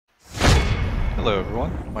Hello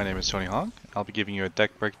everyone, my name is Tony Hong. I'll be giving you a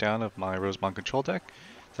deck breakdown of my ROSEMON control deck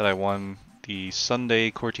that I won the Sunday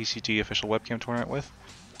Core TCG official webcam tournament with.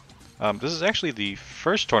 This is actually the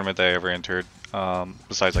first tournament that I ever entered,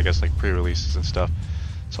 besides I guess like pre-releases and stuff.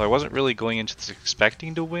 So I wasn't really going into this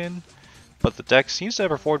expecting to win, but the deck seems to have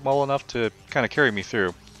performed well enough to kind of carry me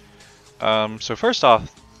through. So first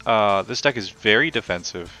off, this deck is very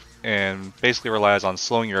defensive and basically relies on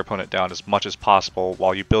slowing your opponent down as much as possible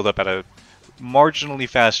while you build up at a marginally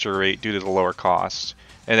faster rate due to the lower cost,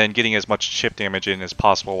 and then getting as much chip damage in as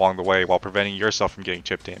possible along the way while preventing yourself from getting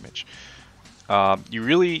chip damage. You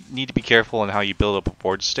really need to be careful in how you build up a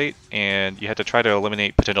board state, and you have to try to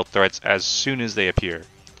eliminate potential threats as soon as they appear.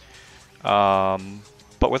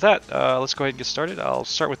 But with that, let's go ahead and get started. I'll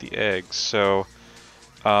start with the eggs. So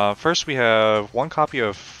first we have one copy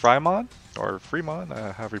of Frymon, or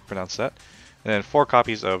Fremon, however you pronounce that, and then 4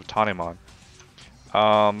 copies of Tanemon.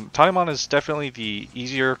 Tanemon is definitely the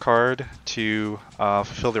easier card to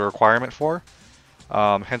fulfill the requirement for,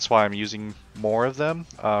 hence why I'm using more of them.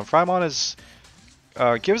 Frymon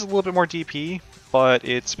gives a little bit more DP, but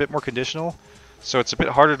it's a bit more conditional, so it's a bit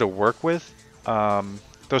harder to work with.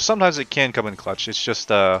 Though sometimes it can come in clutch. It's just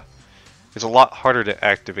it's a lot harder to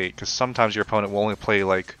activate because sometimes your opponent will only play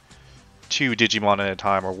like 2 Digimon at a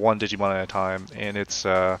time or 1 Digimon at a time, and it's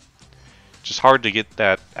just hard to get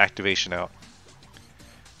that activation out.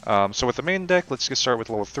 So with the main deck, let's get started with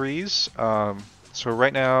level 3s. So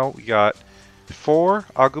right now we got 4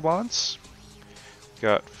 Agumons, we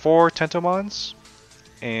got 4 Tentomons,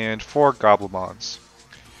 and 4 Goblimons.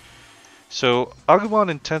 So Agumon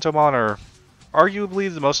and Tentomon are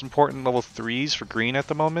arguably the most important level 3s for green at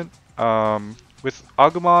the moment. With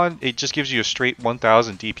Agumon, it just gives you a straight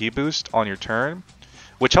 1000 DP boost on your turn,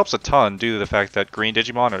 which helps a ton due to the fact that green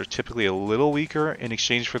Digimon are typically a little weaker in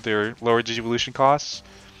exchange for their lower Digivolution costs.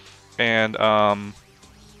 And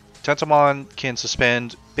Tentomon can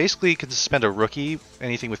suspend a rookie,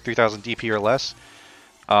 anything with 3000 DP or less,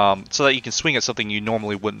 so that you can swing at something you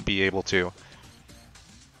normally wouldn't be able to.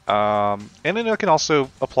 And then it can also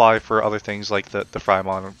apply for other things like the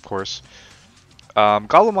Frymon, of course.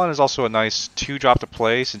 Goblimon is also a nice 2-drop to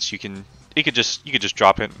play, since you could just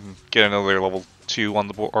drop it and get another level 2 on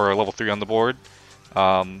the board, or a level 3 on the board,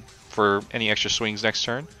 for any extra swings next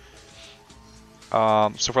turn.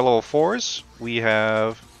 So for level 4s, we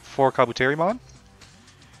have 4 Kabuterimon,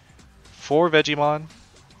 4 Vegiemon,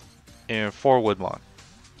 and 4 Woodmon.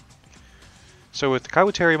 So with the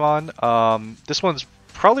Kabuterimon, this one's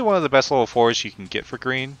probably one of the best level 4s you can get for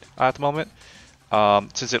green at the moment,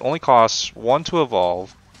 since it only costs 1 to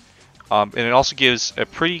evolve, and it also gives a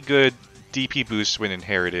pretty good DP boost when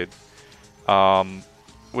inherited,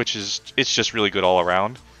 it's just really good all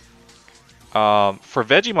around. For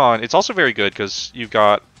Vegiemon, it's also very good because you've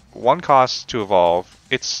got 1 cost to evolve.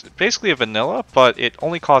 It's basically a vanilla, but it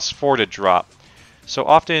only costs 4 to drop. So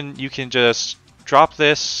often you can just drop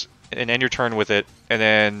this and end your turn with it, and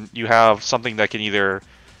then you have something that can either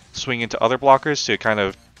swing into other blockers to kind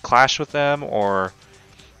of clash with them, or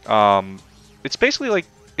it's basically like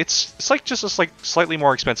it's like just a slightly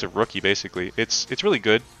more expensive rookie. Basically, it's really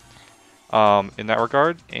good in that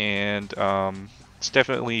regard, and it's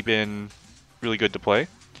definitely been really good to play.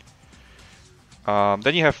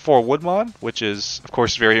 Then you have 4 Woodmon, which is of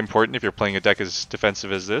course very important if you're playing a deck as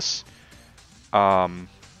defensive as this.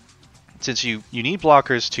 Since you need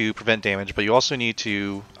blockers to prevent damage, but you also need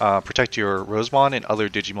to protect your Rosemon and other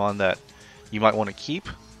Digimon that you might want to keep.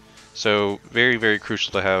 So very, very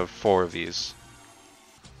crucial to have 4 of these.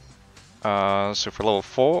 So for level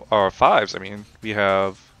 4 or 5s, I mean, we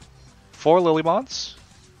have 4 Lilymons,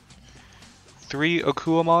 3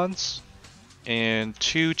 Okuamons, and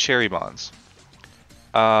 2 Cherrymons.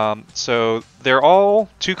 So they're all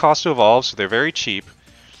 2 cost to evolve, so they're very cheap.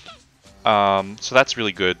 So that's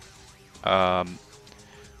really good.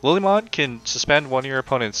 Lilymon can suspend one of your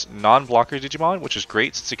opponent's non-blocker Digimon, which is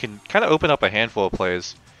great since it can kind of open up a handful of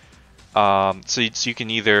plays. So you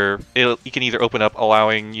can either open up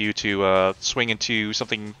allowing you to swing into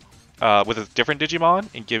something with a different Digimon,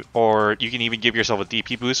 and or you can even give yourself a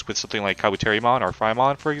DP boost with something like Kabuterimon or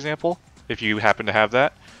Frymon, for example, if you happen to have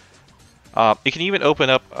that. It can even open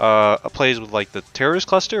up plays with like the Terrorist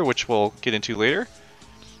Cluster, which we'll get into later.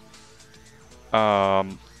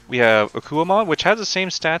 We have Okuamon, which has the same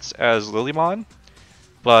stats as Lilymon,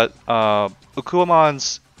 but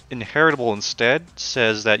Okuamon's inheritable instead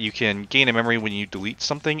says that you can gain a memory when you delete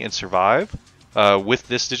something and survive, with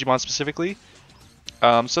this Digimon specifically.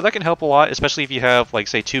 So that can help a lot, especially if you have, like,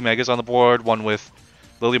 say, 2 Megas on the board, one with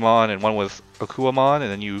Lilymon and one with Okuamon,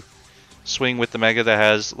 and then you swing with the Mega that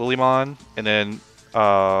has Lilymon, and then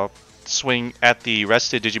swing at the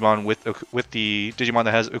rested Digimon with the Digimon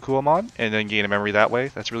that has Ukuamon, and then gain a memory that way.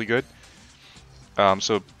 That's really good.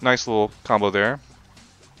 So nice little combo there.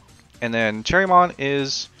 And then Cherrymon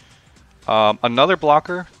is another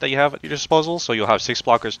blocker that you have at your disposal, so you'll have 6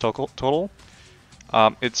 blockers total.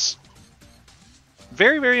 It's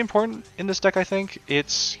very, very important in this deck, I think.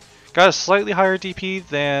 It's got a slightly higher DP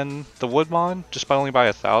than the Woodmon, just by only by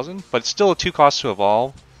 1,000, but it's still a 2 cost to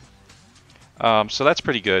evolve. So that's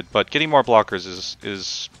pretty good, but getting more blockers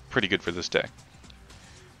is pretty good for this deck.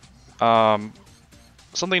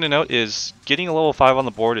 Something to note is getting a level 5 on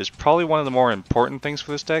the board is probably one of the more important things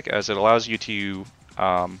for this deck, as it allows you to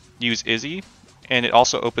use Izzy, and it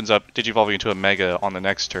also opens up Digivolving into a Mega on the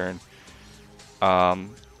next turn.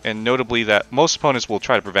 And notably that most opponents will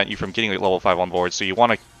try to prevent you from getting like level 5 on board, so you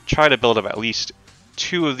want to try to build up at least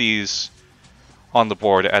 2 of these on the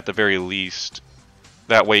board at the very least.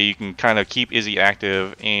 That way you can kind of keep Izzy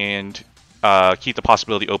active and keep the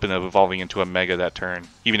possibility open of evolving into a Mega that turn,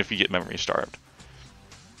 even if you get memory starved.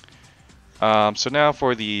 So now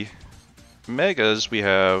for the Megas, we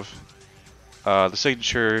have the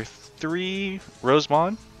signature 3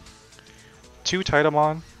 Rosemon, 2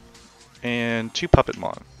 Titamon, and 2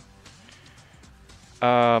 Puppetmon.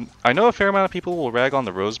 I know a fair amount of people will rag on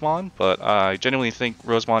the Rosemon, but I genuinely think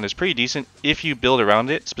Rosemon is pretty decent if you build around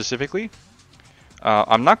it specifically.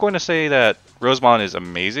 I'm not going to say that Rosemon is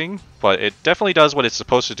amazing, but it definitely does what it's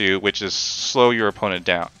supposed to do, which is slow your opponent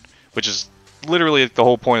down, which is literally the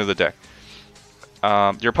whole point of the deck.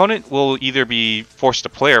 Your opponent will either be forced to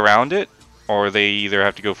play around it, or they either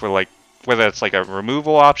have to go for like, whether it's like a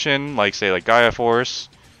removal option, like say like Gaia Force.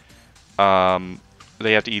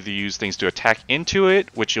 They have to either use things to attack into it,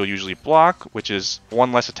 which you'll usually block, which is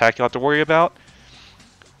one less attack you'll have to worry about.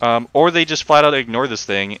 Or they just flat out ignore this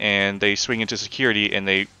thing and they swing into security and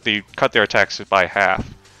they cut their attacks by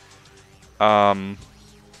half. Now,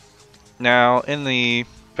 in the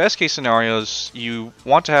best case scenarios, you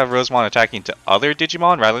want to have Rosemon attacking to other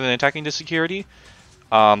Digimon rather than attacking to security,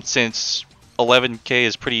 since 11k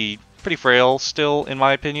is pretty frail still, in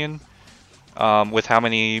my opinion, with how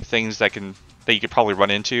many things that you could probably run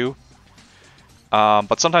into.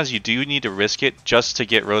 But sometimes you do need to risk it just to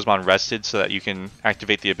get Rosemon rested so that you can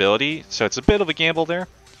activate the ability. So it's a bit of a gamble there,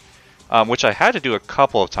 which I had to do a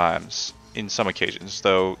couple of times in some occasions,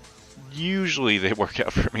 though usually they work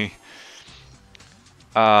out for me.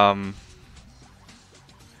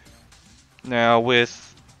 Now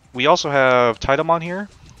we also have Titamon here,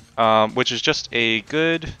 which is just a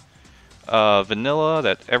good vanilla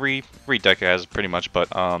that every deck has pretty much, but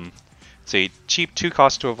it's a cheap 2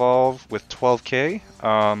 cost to evolve with 12k.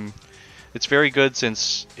 It's very good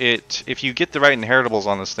since if you get the right inheritables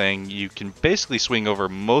on this thing, you can basically swing over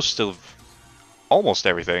almost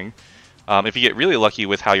everything. If you get really lucky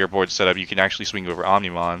with how your board's set up, you can actually swing over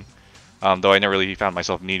Omnimon, though I never really found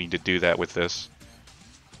myself needing to do that with this.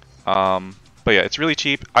 But yeah, it's really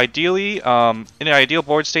cheap. Ideally, in an ideal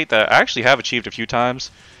board state that I actually have achieved a few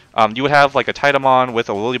times, you would have like a Titamon with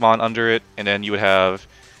a Lilymon under it, and then you would have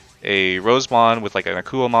a Rosemon with like an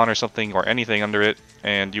Akuamon or something, or anything under it,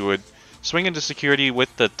 and you would swing into security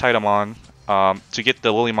with the Titamon to get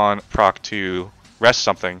the Lilymon proc to rest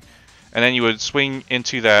something, and then you would swing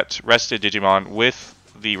into that rested Digimon with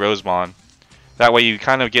the Rosemon. That way you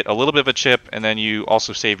kind of get a little bit of a chip, and then you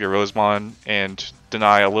also save your Rosemon and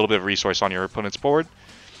deny a little bit of resource on your opponent's board,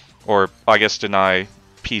 or I guess deny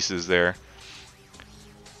pieces there.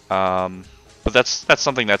 But that's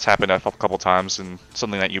something that's happened a couple times, and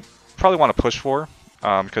something that you probably want to push for,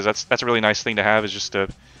 because that's a really nice thing to have, is just to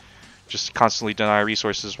constantly deny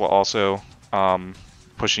resources while also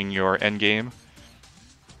pushing your end game.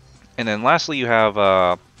 And then lastly, you have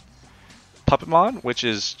Puppetmon, which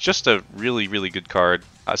is just a really good card,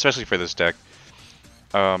 especially for this deck.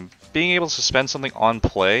 Being able to suspend something on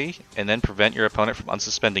play and then prevent your opponent from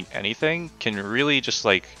unsuspending anything can really just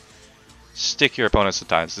like stick your opponents to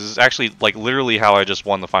times. This is actually like literally how I just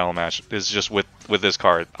won the final match, is just with this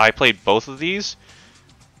card. I played both of these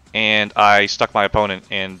and I stuck my opponent,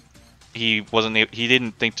 and he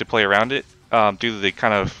didn't think to play around it due to the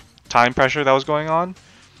kind of time pressure that was going on.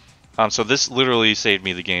 So this literally saved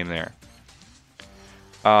me the game there.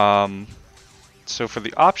 So for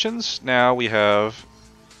the options, now we have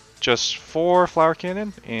just 4 Flower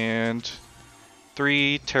Cannon and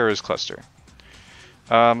 3 Terror's Cluster.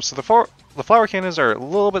 So the Flower Cannons are a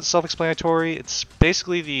little bit self-explanatory. It's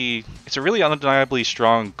basically it's a really undeniably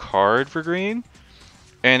strong card for green,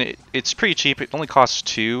 and it's pretty cheap. It only costs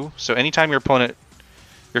 2, so anytime your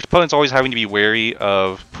opponent's always having to be wary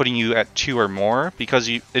of putting you at 2 or more, because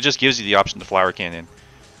it just gives you the option to Flower Cannon.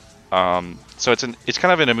 So it's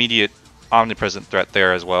kind of an immediate omnipresent threat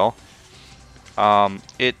there as well.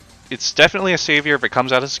 It's definitely a savior if it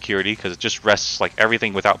comes out of security, because it just rests like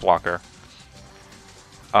everything without blocker.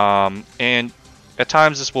 And at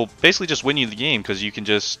times this will basically just win you the game, because you can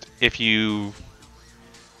just, if you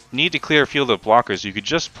need to clear a field of blockers, you could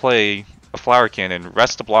just play a flower cannon,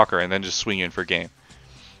 rest the blocker, and then just swing in for game.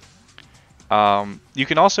 You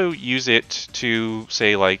can also use it to,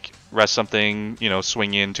 say, like, rest something, you know,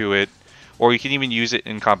 swing into it, or you can even use it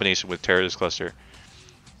in combination with Terrorist Cluster.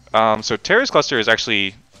 So Terrorist Cluster is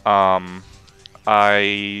actually,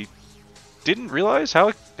 I didn't realize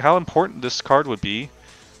how important this card would be,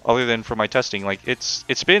 other than for my testing. Like,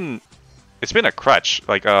 it's been a crutch.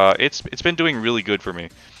 Like, it's been doing really good for me.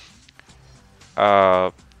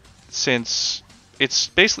 Since it's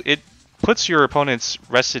basically, it puts your opponent's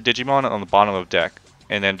rested Digimon on the bottom of deck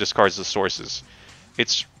and then discards the sources.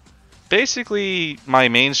 It's basically, my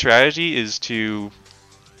main strategy is to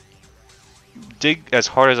dig as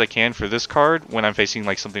hard as I can for this card when I'm facing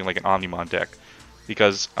like something like an Omnimon deck,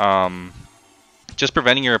 because just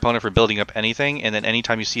preventing your opponent from building up anything, and then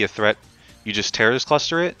anytime you see a threat you just Terrorist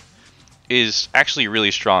Cluster it, is actually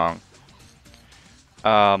really strong.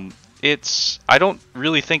 I don't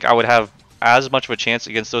really think I would have as much of a chance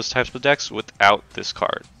against those types of decks without this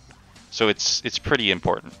card. So it's pretty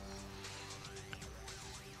important.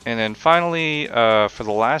 And then finally, for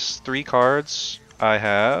the last 3 cards, I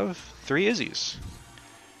have 3 Izzies.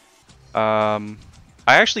 I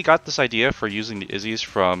actually got this idea for using the Izzies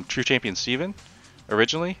from True Champion Steven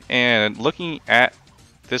originally, and looking at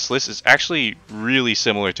this list is actually really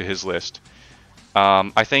similar to his list.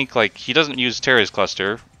 I think like he doesn't use Terrorist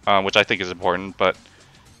Cluster, which I think is important, but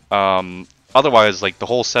otherwise, like, the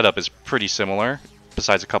whole setup is pretty similar,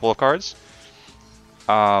 besides a couple of cards.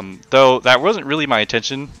 Though that wasn't really my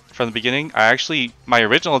intention from the beginning. My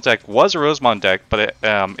original deck was a Rosemon deck, but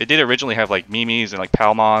it did originally have like Mimis and like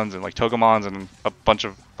Palmons and like Togemons and a bunch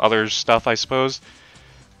of other stuff, I suppose.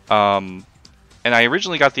 And I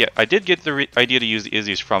originally I did get the idea to use the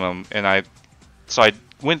Izzies from him, and so I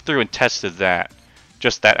went through and tested that,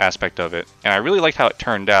 just that aspect of it, and I really liked how it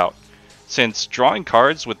turned out, since drawing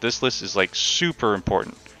cards with this list is like super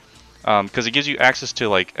important, because it gives you access to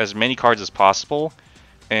like as many cards as possible,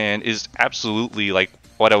 and is absolutely like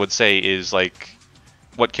what I would say is like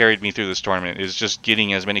what carried me through this tournament, is just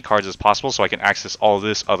getting as many cards as possible so I can access all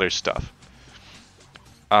this other stuff.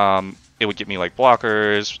 It would get me like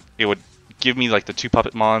blockers, it would give me like the 2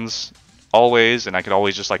 Puppet Mons always, and I could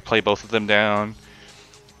always just like play both of them down.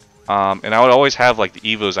 And I would always have like the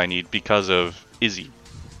Evos I need because of Izzy.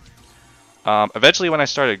 Eventually, when I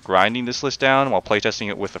started grinding this list down while playtesting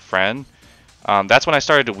it with a friend, that's when I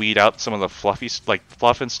started to weed out some of the fluff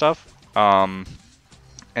and stuff. And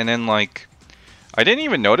then like, I didn't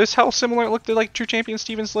even notice how similar it looked to like True Champion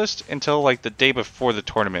Steven's list until like the day before the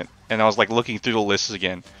tournament, and I was like looking through the lists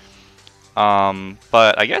again.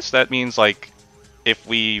 But I guess that means like, if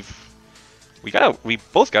we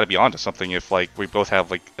both gotta be onto something if like we both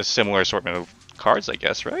have like a similar assortment of cards, I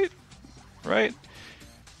guess, right?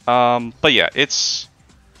 But yeah, it's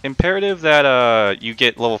imperative that you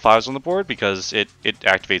get level 5s on the board, because it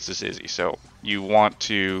activates this Izzy. So you want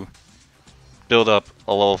to build up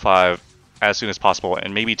a level 5 as soon as possible,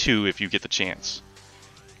 and maybe 2 if you get the chance.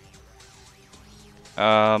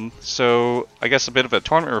 So I guess a bit of a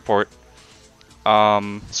tournament report.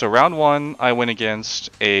 So round 1, I went against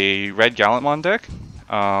a red Gallantmon deck.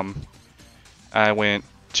 I went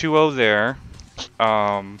 2-0 there.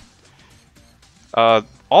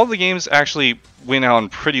 All the games actually went on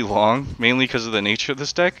pretty long, mainly because of the nature of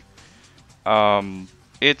this deck.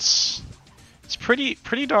 It's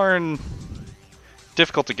pretty darn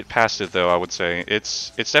difficult to get past it, though, I would say.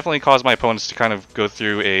 It's definitely caused my opponents to kind of go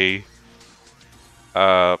through a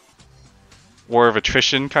war of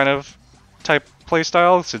attrition kind of type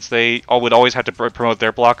playstyle, since they would always have to promote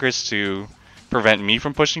their blockers to prevent me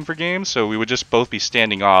from pushing for games. So we would just both be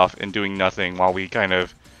standing off and doing nothing while we kind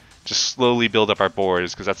of just slowly build up our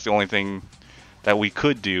boards, because that's the only thing that we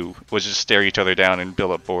could do, was just stare each other down and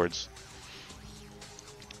build up boards.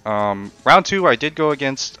 Round 2, I did go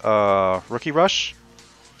against Rookie Rush.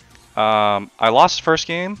 I lost the first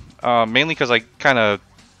game, mainly because I kind of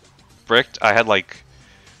bricked. I had like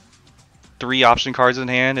 3 option cards in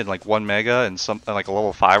hand and like 1 Mega and something like a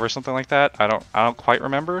level 5 or something like that. I don't quite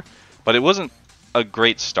remember, but it wasn't a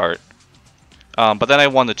great start. But then I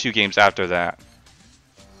won the 2 games after that.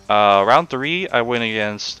 Round 3, I went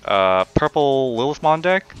against Purple Lilithmon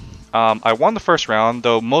deck. I won the first round,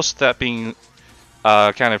 though most of that being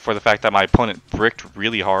kind of for the fact that my opponent bricked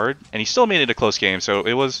really hard, and he still made it a close game, so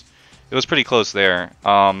it was pretty close there.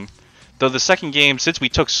 Though the second game, since we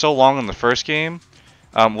took so long in the first game,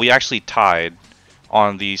 we actually tied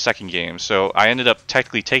on the second game. So I ended up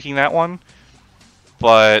technically taking that one,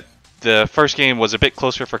 but the first game was a bit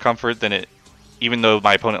closer for comfort than it, even though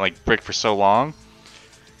my opponent like bricked for so long.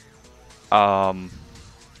 Round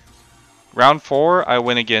 4, I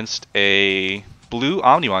went against a blue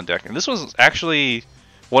Omnimon deck, and this was actually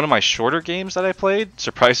one of my shorter games that I played,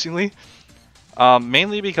 surprisingly.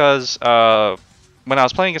 Mainly because when I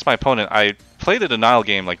was playing against my opponent, I played a denial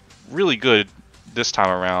game like really good this time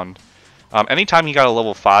around. Anytime he got a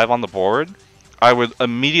level 5 on the board, I would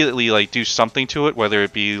immediately like do something to it, whether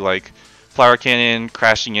it be like Flower Cannon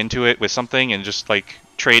crashing into it with something and just like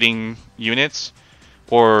trading units,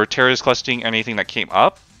 or terrorist clustering anything that came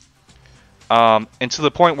up. And to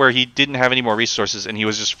the point where he didn't have any more resources and he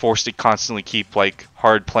was just forced to constantly keep like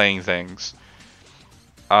hard playing things.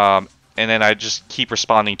 And then I just keep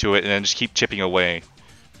responding to it and then just keep chipping away.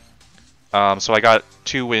 So I got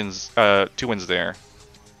 2 wins there.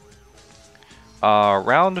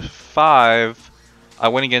 Round 5, I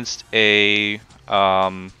went against a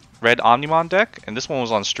red Omnimon deck, and this one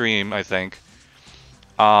was on stream, I think.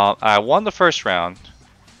 I won the first round,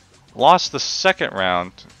 lost the second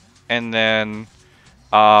round, and then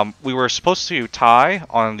we were supposed to tie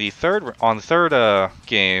on the third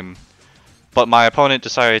game, but my opponent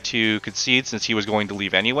decided to concede since he was going to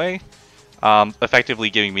leave anyway, effectively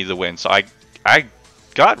giving me the win. So I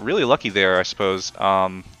got really lucky there, I suppose,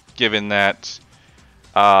 given that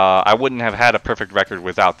I wouldn't have had a perfect record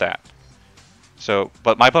without that. So,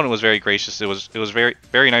 but my opponent was very gracious. It was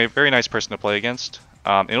very nice person to play against.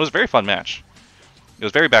 And it was a very fun match. It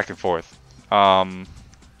was very back and forth.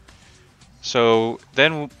 So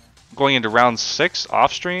then going into round 6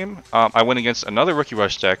 off stream, I went against another Rookie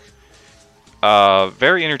Rush deck.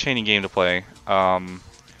 Very entertaining game to play.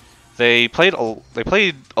 They played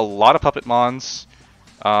a lot of Puppet Mons.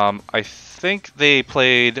 I think they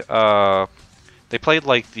played a bit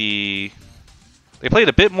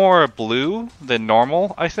more blue than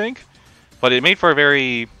normal, I think, but it made for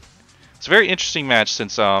it's a very interesting match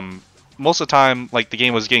since most of the time like the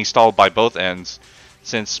game was getting stalled by both ends,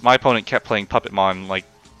 since my opponent kept playing Puppet Mon like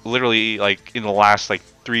literally like in the last like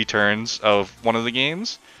 3 turns of one of the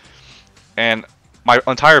games, and my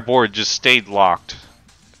entire board just stayed locked.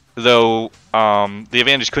 Though the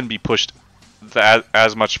advantage couldn't be pushed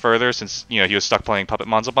as much further since he was stuck playing Puppet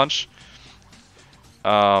Mons a bunch.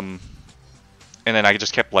 And then I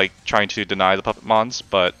just kept like trying to deny the Puppet Mons,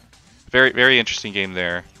 but very interesting game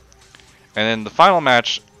there. And then the final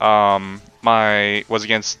match was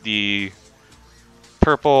against the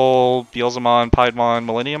purple Beelzemon, Piedmon,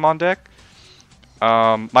 Millenniumon deck.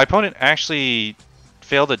 My opponent actually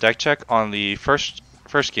failed a deck check on the first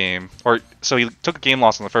game, so he took a game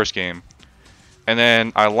loss on the first game, and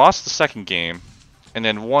then I lost the second game, and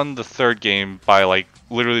then won the third game by like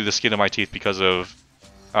literally the skin of my teeth because of,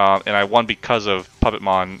 and I won because of Puppet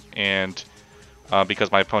Mon and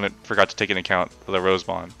because my opponent forgot to take into account the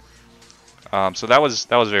ROSEMON. So that was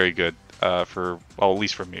very good at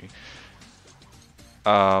least for me.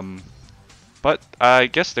 But I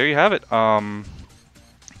guess there you have it.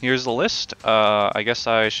 Here's the list. I guess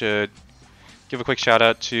I should give a quick shout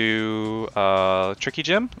out to Tricky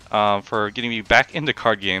Jim for getting me back into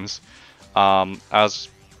card games. I was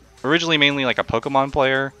originally mainly like a Pokemon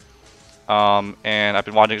player, and I've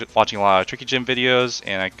been watching a lot of Tricky Jim videos,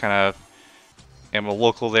 and I kind of am a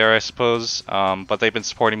local there, I suppose. But they've been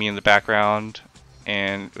supporting me in the background,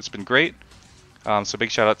 and it's been great. So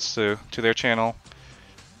big shout outs to their channel.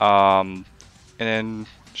 And then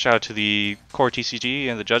shout out to the core TCG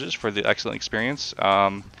and the judges for the excellent experience.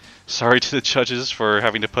 Sorry to the judges for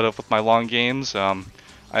having to put up with my long games.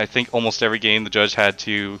 I think almost every game the judge had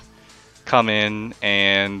to come in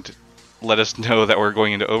and let us know that we're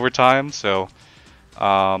going into overtime. So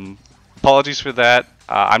apologies for that.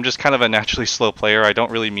 I'm just kind of a naturally slow player. I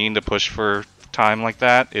don't really mean to push for time like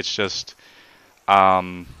that. It's just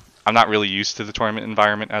I'm not really used to the tournament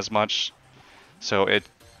environment as much. So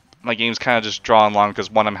my game's kind of just drawn long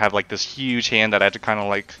because one of them had like this huge hand that I had to kind of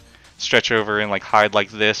like stretch over and like hide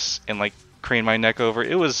like this and like crane my neck over.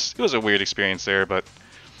 It was a weird experience there, but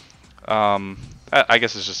I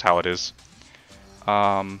guess it's just how it is.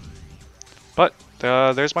 But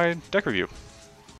there's my deck review.